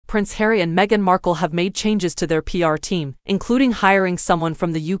Prince Harry and Meghan Markle have made changes to their PR team, including hiring someone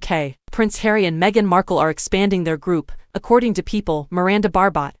from the UK. Prince Harry and Meghan Markle are expanding their group. According to People, Miranda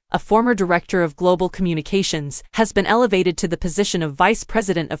Barbot, a former director of global communications, has been elevated to the position of Vice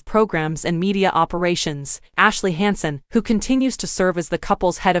President of Programs and Media Operations. Ashley Hansen, who continues to serve as the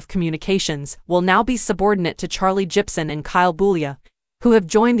couple's head of communications, will now be subordinate to Charlie Gibson and Kyle Boulia, who have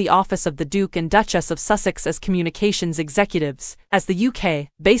joined the office of the Duke and Duchess of Sussex as communications executives. As the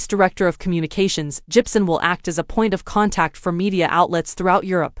UK-based Director of Communications, Gibson will act as a point of contact for media outlets throughout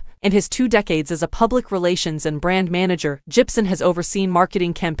Europe. In his 2 decades as a public relations and brand manager, Gibson has overseen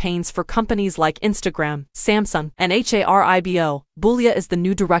marketing campaigns for companies like Instagram, Samsung, and Haribo. Boulia is the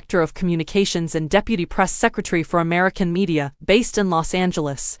new Director of Communications and Deputy Press Secretary for American Media, based in Los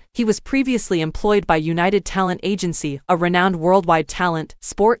Angeles. He was previously employed by United Talent Agency, a renowned worldwide talent,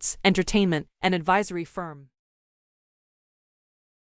 sports, entertainment, and advisory firm.